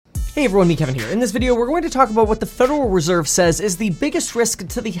Hey everyone, me Kevin here. In this video, we're going to talk about what the Federal Reserve says is the biggest risk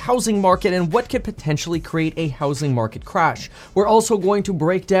to the housing market and what could potentially create a housing market crash. We're also going to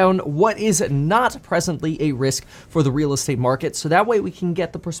break down what is not presently a risk for the real estate market, so that way we can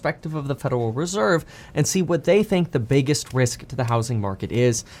get the perspective of the Federal Reserve and see what they think the biggest risk to the housing market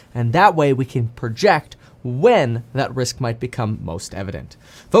is, and that way we can project when that risk might become most evident.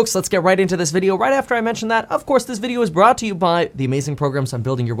 Folks, let's get right into this video. Right after I mention that, of course, this video is brought to you by the amazing programs on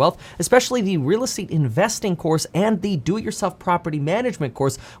building your wealth, especially the real estate investing course and the do-it-yourself property management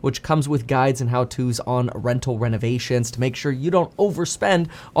course, which comes with guides and how-tos on rental renovations to make sure you don't overspend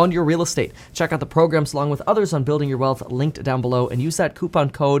on your real estate. Check out the programs along with others on building your wealth linked down below and use that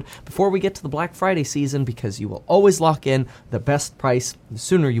coupon code before we get to the Black Friday season because you will always lock in the best price the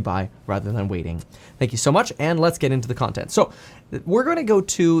sooner you buy rather than waiting. Thank you so much, and let's get into the content. So we're going to go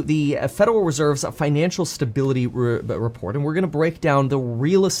to the Federal Reserve's Financial Stability Report, and we're going to break down the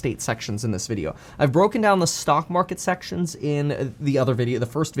real estate sections in this video. I've broken down the stock market sections in the other video, the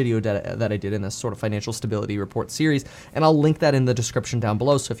first video that I did in this sort of Financial Stability Report series, and I'll link that in the description down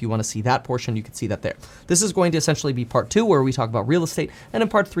below, so if you want to see that portion, you can see that there. This is going to essentially be part 2, where we talk about real estate, and in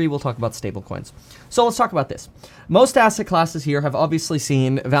part 3, we'll talk about stablecoins. So let's talk about this. Most asset classes here have obviously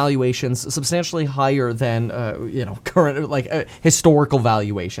seen valuations substantially higher than, current, historical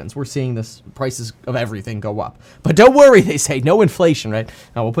valuations. We're seeing this prices of everything go up. But don't worry, they say, no inflation, right?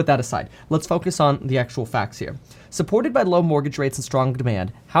 Now we'll put that aside. Let's focus on the actual facts here. Supported by low mortgage rates and strong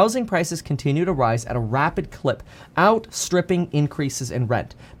demand, housing prices continue to rise at a rapid clip, outstripping increases in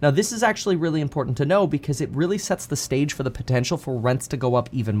rent. Now, this is actually really important to know because it really sets the stage for the potential for rents to go up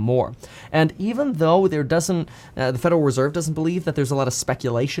even more. And even though the Federal Reserve doesn't believe that there's a lot of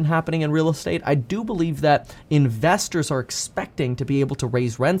speculation happening in real estate, I do believe that investors are expecting to be able to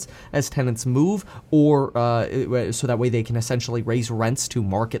raise rents as tenants move, or so that way they can essentially raise rents to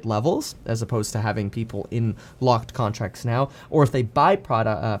market levels as opposed to having people in locked contracts now, or if they buy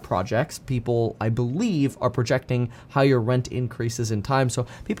projects, people, I believe, are projecting higher rent increases in time. So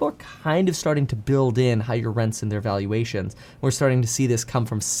people are kind of starting to build in higher rents in their valuations. We're starting to see this come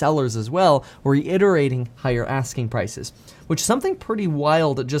from sellers as well, reiterating higher asking prices, which is something pretty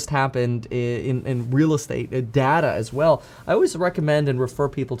wild that just happened in real estate data as well. I always recommend and refer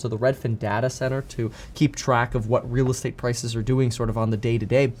people to the Redfin Data Center to keep track of what real estate prices are doing sort of on the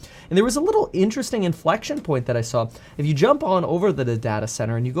day-to-day. And there was a little interesting inflection point that I saw. If you jump on over the data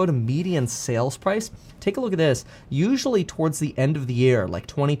center and you go to median sales price, take a look at this. Usually towards the end of the year, like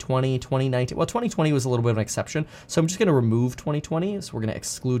 2020, 2019, well, 2020 was a little bit of an exception, so I'm just going to remove 2020, so we're going to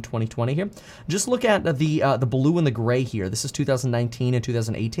exclude 2020 here. Just look at the blue and the gray here. This is 2019 and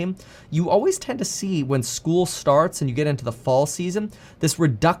 2018. You always tend to see when school starts and you get into the fall season, this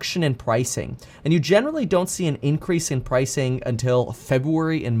reduction in pricing. And you generally don't see an increase in pricing until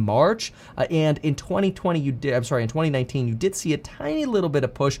February and March. And in 2019, you did see a tiny little bit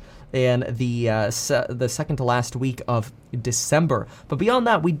of push in the second to last week of December. But beyond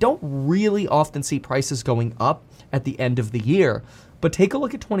that, we don't really often see prices going up at the end of the year. But take a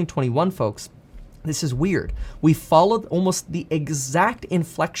look at 2021, folks. This is weird. We followed almost the exact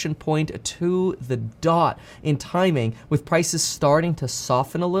inflection point to the dot in timing, with prices starting to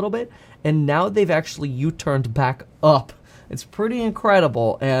soften a little bit, and now they've actually U-turned back up. It's pretty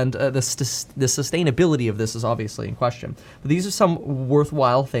incredible, and the sustainability of this is obviously in question. But these are some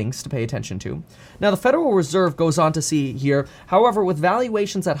worthwhile things to pay attention to. Now, the Federal Reserve goes on to see here, however, with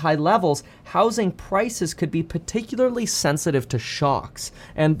valuations at high levels, housing prices could be particularly sensitive to shocks.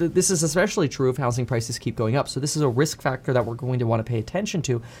 And this is especially true if housing prices keep going up. So this is a risk factor that we're going to want to pay attention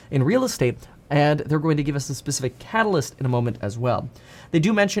to in real estate, and they're going to give us a specific catalyst in a moment as well. They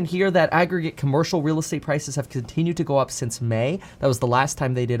do mention here that aggregate commercial real estate prices have continued to go up since May. That was the last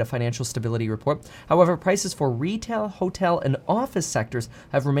time they did a financial stability report. However, prices for retail, hotel, and office sectors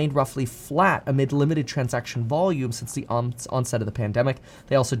have remained roughly flat amid limited transaction volume since the onset of the pandemic.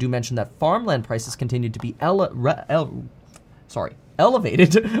 They also do mention that farmland prices continued to be elevated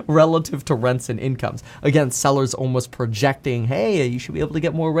relative to rents and incomes. Again, sellers almost projecting, hey, you should be able to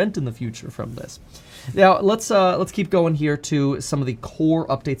get more rent in the future from this. Now, let's keep going here to some of the core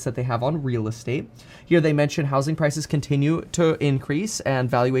updates that they have on real estate. Here they mention housing prices continue to increase and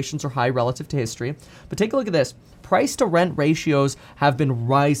valuations are high relative to history. But take a look at this. Price to rent ratios have been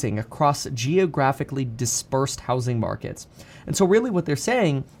rising across geographically dispersed housing markets. And so really what they're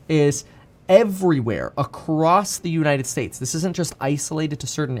saying is everywhere across the United States, this isn't just isolated to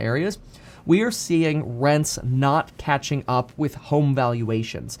certain areas, we are seeing rents not catching up with home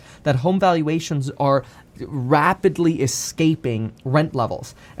valuations. That home valuations are rapidly escaping rent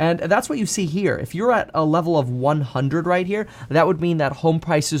levels. And that's what you see here. If you're at a level of 100 right here, that would mean that home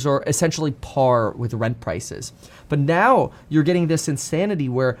prices are essentially par with rent prices. But now you're getting this insanity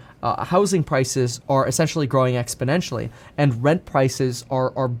where housing prices are essentially growing exponentially and rent prices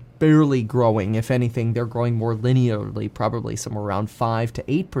are barely growing. If anything, they're growing more linearly, probably somewhere around 5 to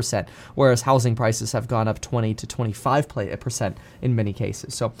 8%, whereas housing prices have gone up 20 to 25% in many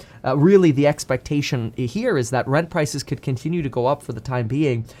cases. So really the expectation here is that rent prices could continue to go up for the time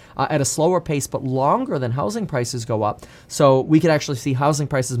being at a slower pace, but longer than housing prices go up. So we could actually see housing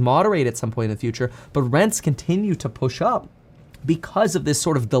prices moderate at some point in the future, but rents continue to push up because of this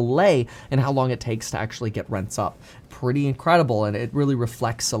sort of delay in how long it takes to actually get rents up. Pretty incredible, and it really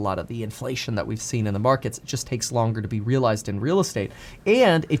reflects a lot of the inflation that we've seen in the markets. It just takes longer to be realized in real estate,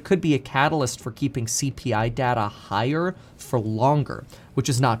 and it could be a catalyst for keeping CPI data higher for longer, which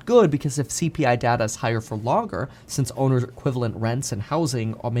is not good, because if CPI data is higher for longer, since owner equivalent rents and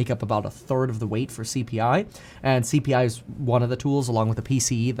housing all make up about a third of the weight for CPI, and CPI is one of the tools along with the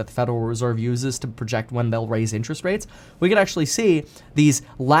PCE that the Federal Reserve uses to project when they'll raise interest rates, we could actually see these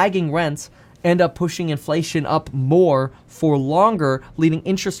lagging rents end up pushing inflation up more for longer, leading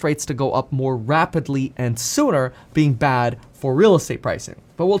interest rates to go up more rapidly and sooner, being bad for real estate pricing.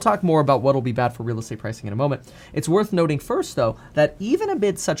 But we'll talk more about what will be bad for real estate pricing in a moment. It's worth noting first, though, that even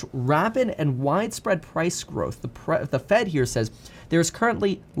amid such rapid and widespread price growth, the Fed here says there is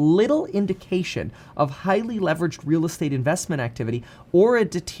currently little indication of highly leveraged real estate investment activity or a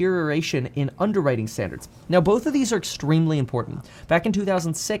deterioration in underwriting standards. Now, both of these are extremely important. Back in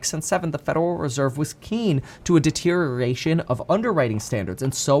 2006 and 2007, the Federal Reserve was keen to a deterioration of underwriting standards,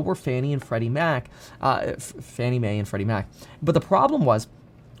 and so were Fannie and Freddie Mac, Fannie Mae and Freddie Mac. But the problem was,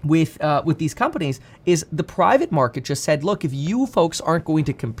 with these companies is the private market just said, look, if you folks aren't going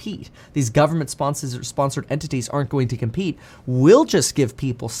to compete, these government sponsored entities aren't going to compete, we'll just give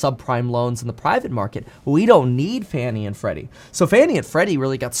people subprime loans in the private market. We don't need Fannie and Freddie. So Fannie and Freddie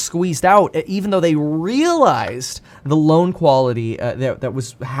really got squeezed out, even though they realized the loan quality that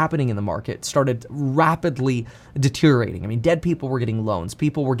was happening in the market started rapidly deteriorating. I mean, dead people were getting loans.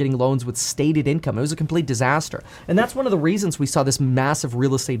 People were getting loans with stated income. It was a complete disaster. And that's one of the reasons we saw this massive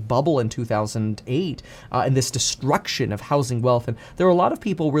real estate bubble in 2008 and this destruction of housing wealth. And there are a lot of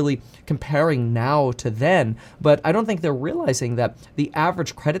people really comparing now to then, but I don't think they're realizing that the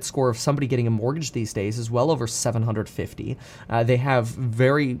average credit score of somebody getting a mortgage these days is well over 750. They have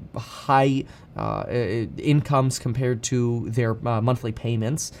very high incomes compared to their monthly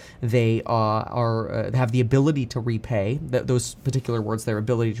payments. They have the ability to repay. Those particular words, their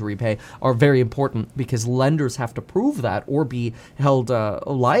ability to repay, are very important because lenders have to prove that or be held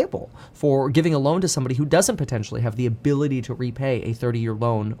liable for giving a loan to somebody who doesn't potentially have the ability to repay a 30-year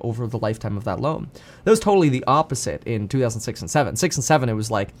loan over the lifetime of that loan. That was totally the opposite in 2006 and 2007. 6 and 7, it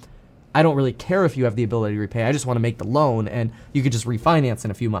was like, I don't really care if you have the ability to repay. I just want to make the loan, and you could just refinance in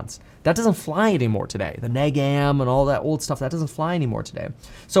a few months. That doesn't fly anymore today. The neg-am and all that old stuff, that doesn't fly anymore today.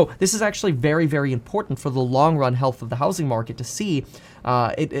 So this is actually very, very important for the long-run health of the housing market to see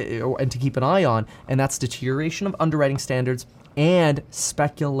and to keep an eye on, and that's deterioration of underwriting standards and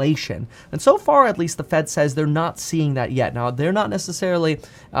speculation. And so far, at least, the Fed says they're not seeing that yet. Now, they're not necessarily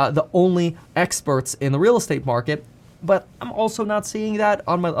the only experts in the real estate market, but I'm also not seeing that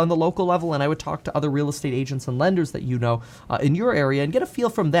on the local level, and I would talk to other real estate agents and lenders that you know in your area and get a feel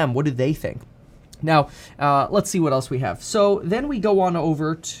from them. What do they think? Now, let's see what else we have. So then we go on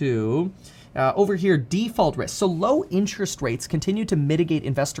over to over here, default risk. So low interest rates continue to mitigate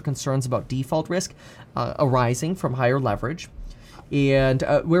investor concerns about default risk arising from higher leverage. And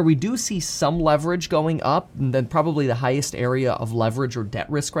where we do see some leverage going up, and then probably the highest area of leverage or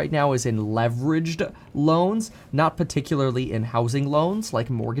debt risk right now is in leveraged loans, not particularly in housing loans like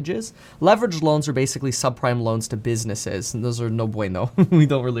mortgages. Leveraged loans are basically subprime loans to businesses, and those are no bueno. We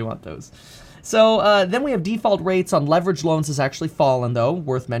don't really want those. So then we have default rates on leveraged loans has actually fallen, though,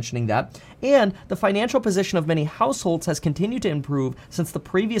 worth mentioning that. And the financial position of many households has continued to improve since the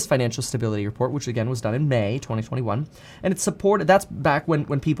previous financial stability report, which again was done in May 2021. And it's supported, that's back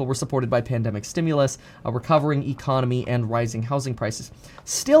when people were supported by pandemic stimulus, a recovering economy, and rising housing prices.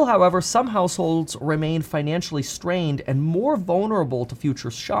 Still, however, some households remain financially strained and more vulnerable to future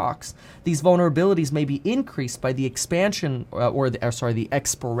shocks. These vulnerabilities may be increased by the expansion the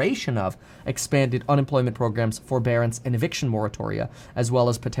expiration of expanded unemployment programs, forbearance, and eviction moratoria, as well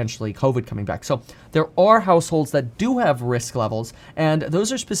as potentially COVID coming back. So there are households that do have risk levels, and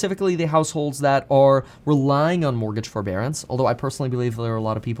those are specifically the households that are relying on mortgage forbearance, although I personally believe there are a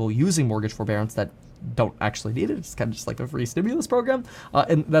lot of people using mortgage forbearance that don't actually need it. It's kind of just like a free stimulus program.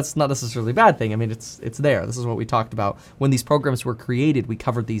 And that's not necessarily a bad thing. I mean, it's there. This is what we talked about. When these programs were created, we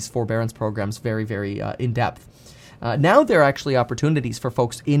covered these forbearance programs very, very in depth. Now there are actually opportunities for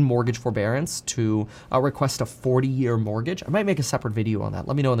folks in mortgage forbearance to request a 40-year mortgage. I might make a separate video on that.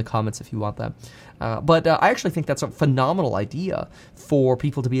 Let me know in the comments if you want that. But I actually think that's a phenomenal idea for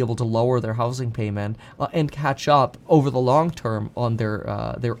people to be able to lower their housing payment and catch up over the long term on their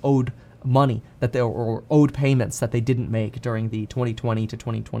owed money that they or owed payments that they didn't make during the 2020 to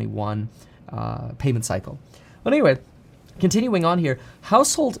 2021 payment cycle. But anyway, continuing on here,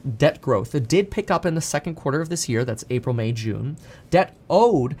 household debt growth did pick up in the second quarter of this year. That's April, May, June. Debt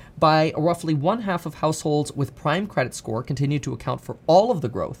owed by roughly one half of households with prime credit score continued to account for all of the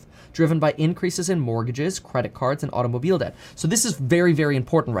growth, driven by increases in mortgages, credit cards, and automobile debt. So this is very, very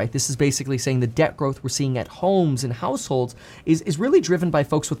important, right? This is basically saying the debt growth we're seeing at homes and households is really driven by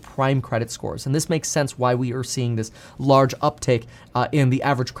folks with prime credit scores. And this makes sense why we are seeing this large uptick in the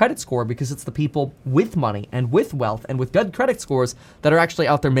average credit score, because it's the people with money and with wealth and with good credit scores that are actually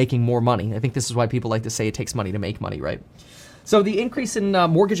out there making more money. I think this is why people like to say it takes money to make money, right? So the increase in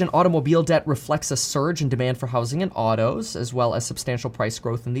mortgage and automobile debt reflects a surge in demand for housing and autos, as well as substantial price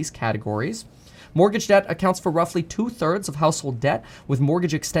growth in these categories. Mortgage debt accounts for roughly 2/3 of household debt, with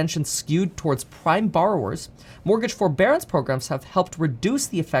mortgage extensions skewed towards prime borrowers. Mortgage forbearance programs have helped reduce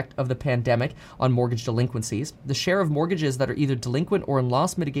the effect of the pandemic on mortgage delinquencies. The share of mortgages that are either delinquent or in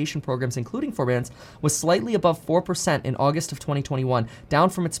loss mitigation programs, including forbearance, was slightly above 4% in August of 2021, down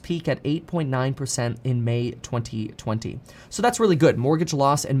from its peak at 8.9% in May 2020. So that's really good. Mortgage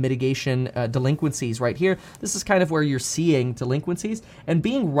loss and mitigation delinquencies right here. This is kind of where you're seeing delinquencies, and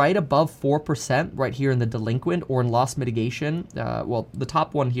being right above 4% right here in the delinquent or in loss mitigation. Well, the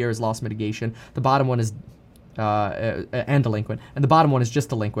top one here is loss mitigation. The bottom one is and delinquent, and the bottom one is just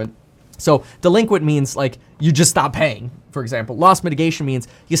delinquent. So delinquent means like you just stop paying, for example. Loss mitigation means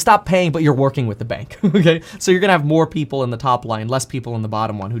you stop paying, but you're working with the bank, okay? So you're gonna have more people in the top line, less people in the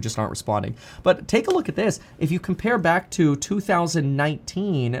bottom one who just aren't responding. But take a look at this. If you compare back to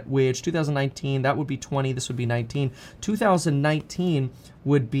 2019, which 2019, that would be 20, this would be 19. 2019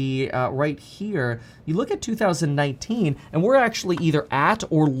 would be right here. You look at 2019, and we're actually either at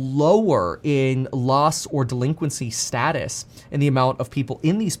or lower in loss or delinquency status in the amount of people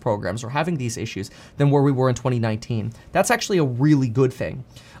in these programs or having these issues than where we were in 2019. That's actually a really good thing.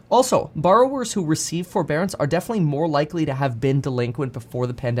 Also, borrowers who receive forbearance are definitely more likely to have been delinquent before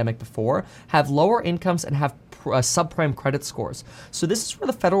the pandemic have lower incomes, and have subprime credit scores. So this is where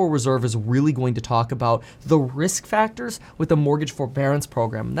the Federal Reserve is really going to talk about the risk factors with the mortgage forbearance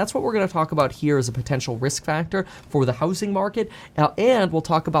program. And that's what we're going to talk about here as a potential risk factor for the housing market. And we'll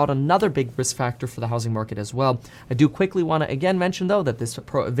talk about another big risk factor for the housing market as well. I do quickly want to again mention, though, that this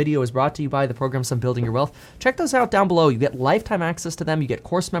video is brought to you by the programs on Building Your Wealth. Check those out down below. You get lifetime access to them. You get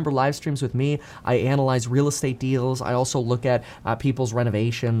course member live streams with me. I analyze real estate deals. I also look at people's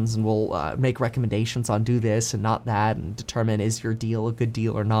renovations, and we'll make recommendations on do this and not that, and determine is your deal a good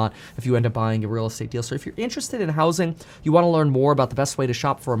deal or not if you end up buying a real estate deal. So if you're interested in housing, you want to learn more about the best way to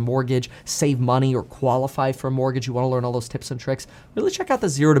shop for a mortgage, save money, or qualify for a mortgage, you want to learn all those tips and tricks, really check out the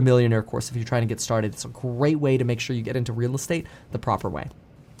Zero to Millionaire course if you're trying to get started. It's a great way to make sure you get into real estate the proper way.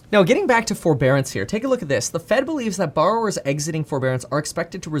 Now, getting back to forbearance here, take a look at this. The Fed believes that borrowers exiting forbearance are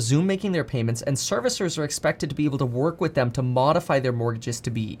expected to resume making their payments, and servicers are expected to be able to work with them to modify their mortgages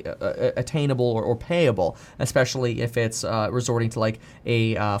to be attainable or payable, especially if it's resorting to like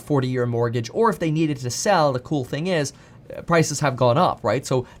a 40-year mortgage, or if they needed to sell. The cool thing is, prices have gone up, right?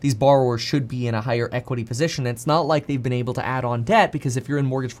 So these borrowers should be in a higher equity position. It's not like they've been able to add on debt, because if you're in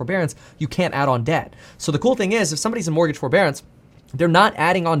mortgage forbearance, you can't add on debt. So the cool thing is, if somebody's in mortgage forbearance, they're not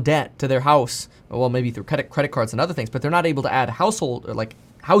adding on debt to their house, well, maybe through credit cards and other things, but they're not able to add household or like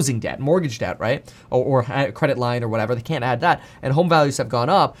housing debt, mortgage debt, right? Or credit line or whatever. They can't add that. And home values have gone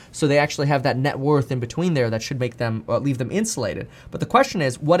up, so they actually have that net worth in between there that should make them leave them insulated. But the question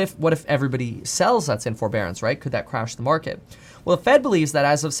is, what if everybody sells that's in forbearance, right? Could that crash the market? Well, the Fed believes that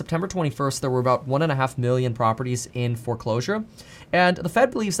as of September 21st, there were about 1.5 million properties in foreclosure. And the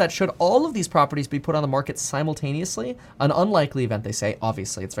Fed believes that should all of these properties be put on the market simultaneously, an unlikely event, they say.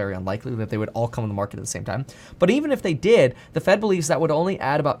 Obviously, it's very unlikely that they would all come on the market at the same time. But even if they did, the Fed believes that would only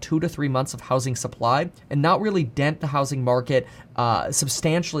add about 2 to 3 months of housing supply and not really dent the housing market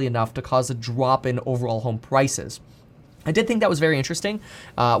substantially enough to cause a drop in overall home prices. I did think that was very interesting.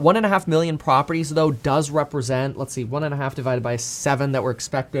 1.5 million properties, though, does represent, let's see, 1.5 divided by 7 that we're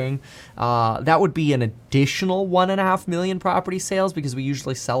expecting. That would be an additional 1.5 million property sales because we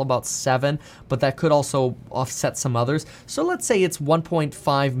usually sell about 7, but that could also offset some others. So let's say it's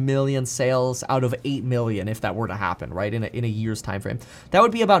 1.5 million sales out of 8 million if that were to happen, right, in a year's time frame. That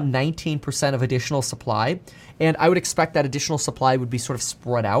would be about 19% of additional supply, and I would expect that additional supply would be sort of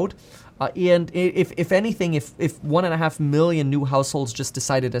spread out. And if anything, if 1.5 million new households just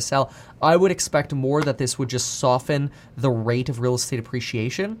decided to sell, I would expect more that this would just soften the rate of real estate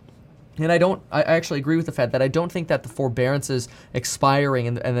appreciation. And I actually agree with the Fed that I don't think that the forbearances expiring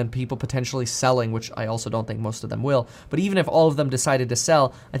and then people potentially selling, which I also don't think most of them will, but even if all of them decided to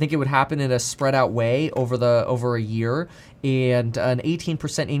sell, I think it would happen in a spread out way over a year. And an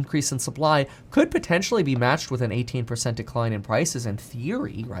 18% increase in supply could potentially be matched with an 18% decline in prices in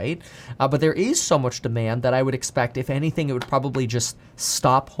theory, right? But there is so much demand that I would expect, if anything, it would probably just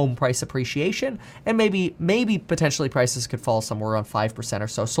stop home price appreciation, and maybe potentially prices could fall somewhere around 5% or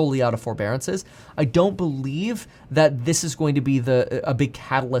so, solely out of forbearances. I don't believe that this is going to be a big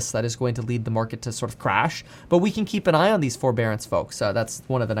catalyst that is going to lead the market to sort of crash, but we can keep an eye on these forbearance folks. That's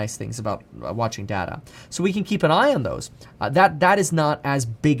one of the nice things about watching data. So we can keep an eye on those. That is not as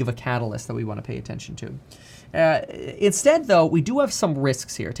big of a catalyst that we want to pay attention to. Instead, though, we do have some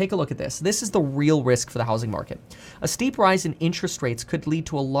risks here. Take a look at this. This is the real risk for the housing market. A steep rise in interest rates could lead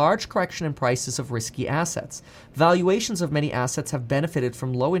to a large correction in prices of risky assets. Valuations of many assets have benefited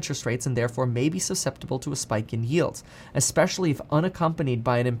from low interest rates and therefore may be susceptible to a spike in yields, especially if unaccompanied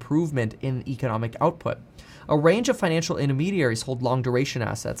by an improvement in economic output. A range of financial intermediaries hold long-duration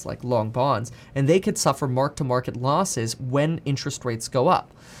assets like long bonds, and they could suffer mark-to-market losses when interest rates go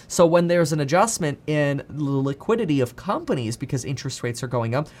up. So when there's an adjustment in the liquidity of companies because interest rates are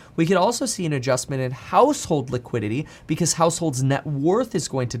going up, we could also see an adjustment in household liquidity because households' net worth is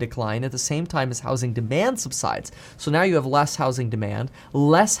going to decline at the same time as housing demand subsides. So now you have less housing demand,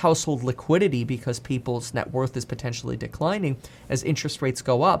 less household liquidity because people's net worth is potentially declining as interest rates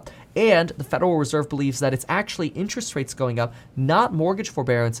go up, and the Federal Reserve believes that it's actually interest rates going up, not mortgage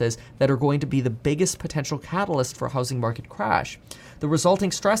forbearances, that are going to be the biggest potential catalyst for a housing market crash. The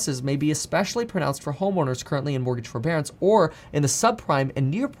resulting stresses may be especially pronounced for homeowners currently in mortgage forbearance or in the subprime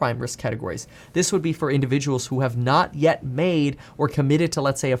and near prime risk categories. This would be for individuals who have not yet made or committed to,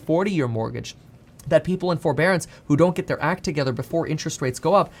 let's say, a 40-year mortgage. That people in forbearance who don't get their act together before interest rates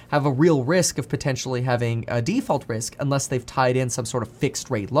go up have a real risk of potentially having a default risk unless they've tied in some sort of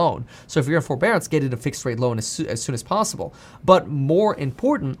fixed rate loan. So if you're in forbearance, get in a fixed rate loan as soon as possible. But more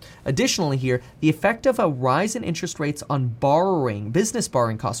important, additionally here, the effect of a rise in interest rates on business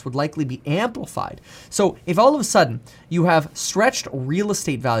borrowing costs would likely be amplified. So if all of a sudden you have stretched real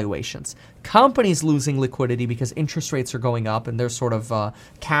estate valuations, companies losing liquidity because interest rates are going up and their sort of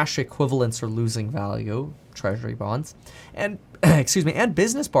cash equivalents are losing value, treasury bonds, and and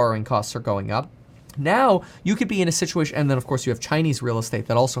business borrowing costs are going up. Now you could be in a situation, and then of course you have Chinese real estate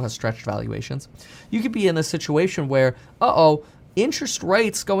that also has stretched valuations. You could be in a situation where, interest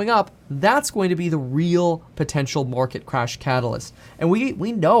rates going up, that's going to be the real potential market crash catalyst. And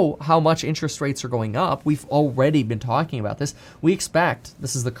we know how much interest rates are going up. We've already been talking about this. We expect,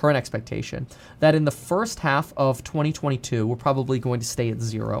 this is the current expectation, that in the first half of 2022, we're probably going to stay at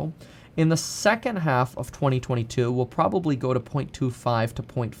 0. In the second half of 2022, we'll probably go to 0.25 to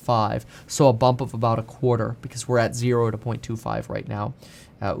 0.5, so a bump of about a quarter because we're at 0 to 0.25 right now.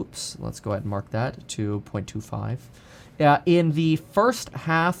 Let's go ahead and mark that to 0.25. In the first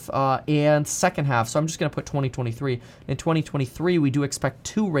half and second half, so I'm just going to put 2023. In 2023, we do expect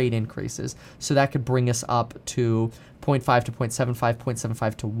 2 rate increases, so that could bring us up to 0.5 to 0.75,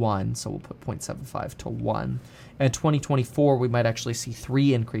 0.75 to 1, so we'll put 0.75 to 1. In 2024, we might actually see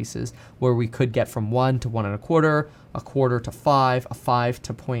 3 increases, where we could get from 1 to 1.25, a quarter to 5, a 5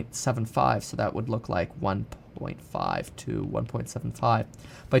 to 0.75, so that would look like 1.5 to 1.75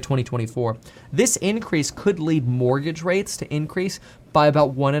 by 2024. This increase could lead mortgage rates to increase by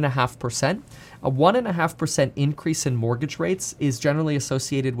about 1.5%. A 1.5% increase in mortgage rates is generally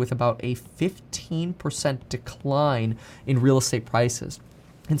associated with about a 15% decline in real estate prices.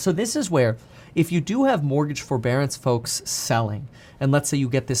 And so this is where, if you do have mortgage forbearance folks selling, and let's say you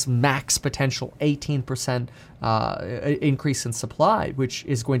get this max potential 18% increase in supply, which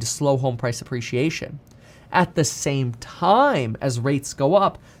is going to slow home price appreciation, at the same time as rates go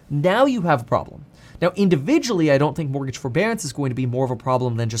up, now you have a problem. Now, individually, I don't think mortgage forbearance is going to be more of a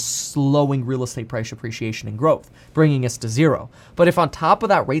problem than just slowing real estate price appreciation and growth, bringing us to 0. But if on top of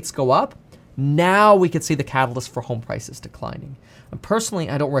that rates go up, now we could see the catalyst for home prices declining. Personally,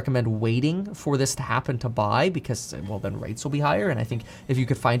 I don't recommend waiting for this to happen to buy because, well, then rates will be higher. And I think if you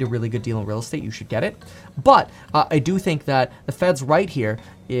could find a really good deal in real estate, you should get it. But I do think that the Fed's right here.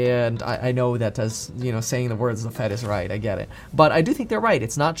 And I know that as, saying the words, the Fed is right, I get it. But I do think they're right.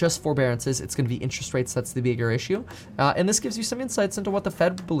 It's not just forbearances. It's going to be interest rates. That's the bigger issue. And this gives you some insights into what the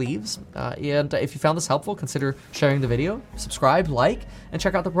Fed believes. And if you found this helpful, consider sharing the video, subscribe, like, and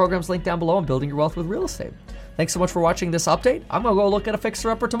check out the programs linked down below on building your wealth with real estate. Thanks so much for watching this update. I'm going to go look at a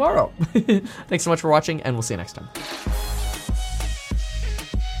fixer-upper tomorrow. Thanks so much for watching, and we'll see you next time.